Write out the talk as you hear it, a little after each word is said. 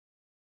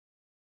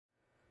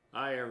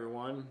Hi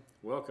everyone,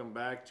 welcome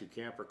back to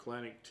Camper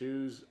Clinic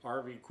 2's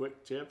RV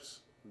Quick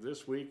Tips.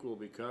 This week we'll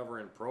be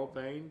covering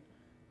propane,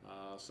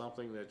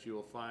 something that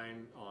you'll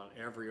find on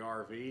every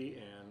RV,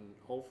 and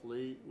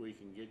hopefully we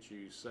can get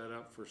you set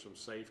up for some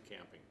safe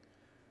camping.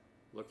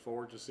 Look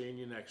forward to seeing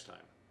you next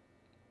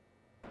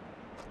time.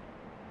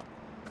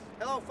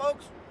 Hello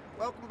folks,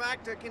 welcome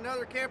back to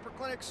another Camper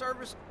Clinic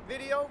service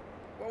video.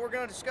 What we're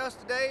going to discuss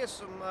today is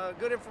some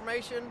good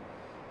information,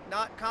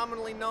 not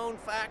commonly known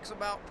facts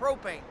about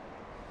propane.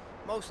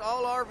 Most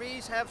all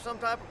RVs have some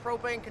type of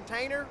propane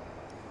container.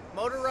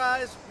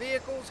 Motorized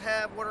vehicles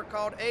have what are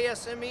called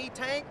ASME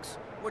tanks,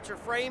 which are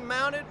frame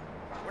mounted.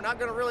 We're not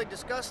going to really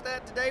discuss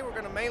that today. We're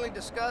going to mainly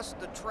discuss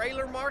the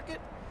trailer market.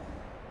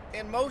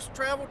 In most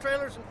travel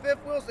trailers and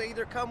fifth wheels, they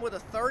either come with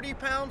a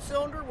 30-pound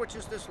cylinder, which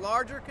is this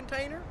larger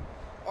container,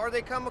 or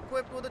they come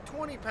equipped with a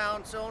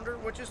 20-pound cylinder,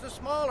 which is the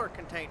smaller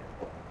container.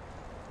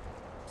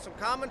 Some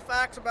common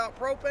facts about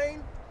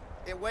propane: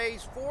 it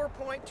weighs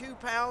 4.2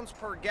 pounds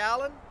per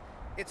gallon.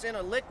 It's in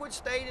a liquid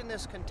state in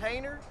this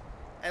container.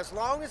 As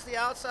long as the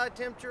outside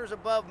temperature is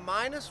above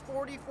minus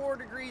 44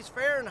 degrees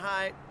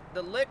Fahrenheit,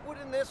 the liquid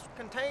in this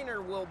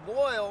container will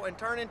boil and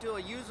turn into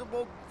a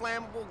usable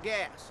flammable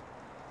gas.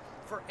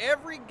 For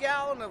every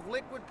gallon of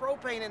liquid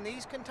propane in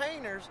these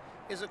containers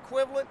is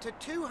equivalent to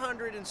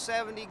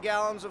 270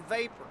 gallons of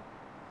vapor.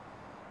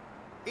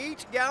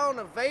 Each gallon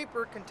of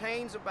vapor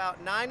contains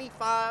about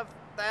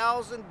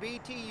 95,000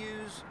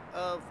 BTUs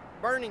of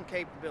burning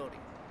capability.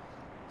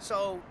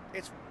 So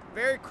it's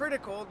very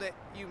critical that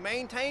you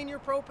maintain your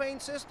propane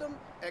system.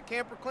 At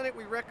Camper Clinic,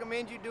 we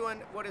recommend you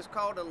doing what is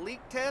called a leak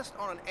test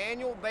on an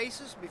annual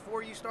basis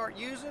before you start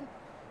using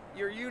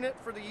your unit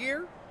for the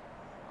year.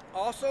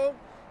 Also,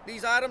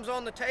 these items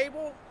on the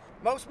table,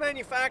 most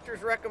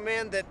manufacturers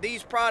recommend that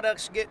these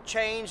products get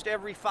changed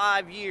every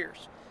 5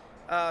 years.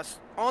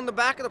 On the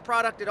back of the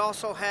product, it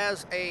also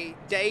has a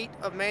date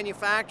of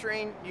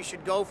manufacturing. You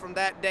should go from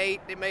that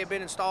date. It may have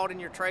been installed in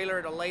your trailer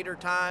at a later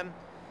time.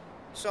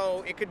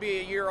 So it could be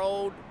a year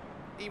old,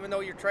 even though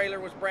your trailer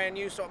was brand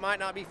new, so it might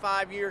not be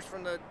 5 years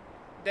from the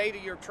date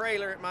of your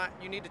trailer.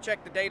 You need to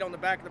check the date on the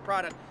back of the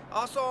product.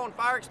 Also, on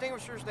fire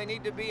extinguishers, they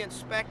need to be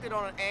inspected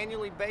on an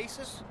annually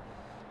basis.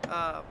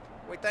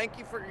 We thank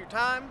you for your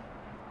time.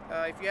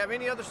 If you have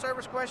any other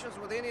service questions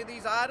with any of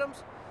these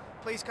items,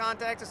 please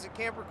contact us at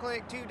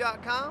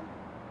camperclinic2.com.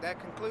 That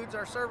concludes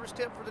our service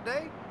tip for the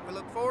day. We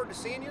look forward to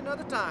seeing you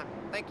another time.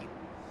 Thank you.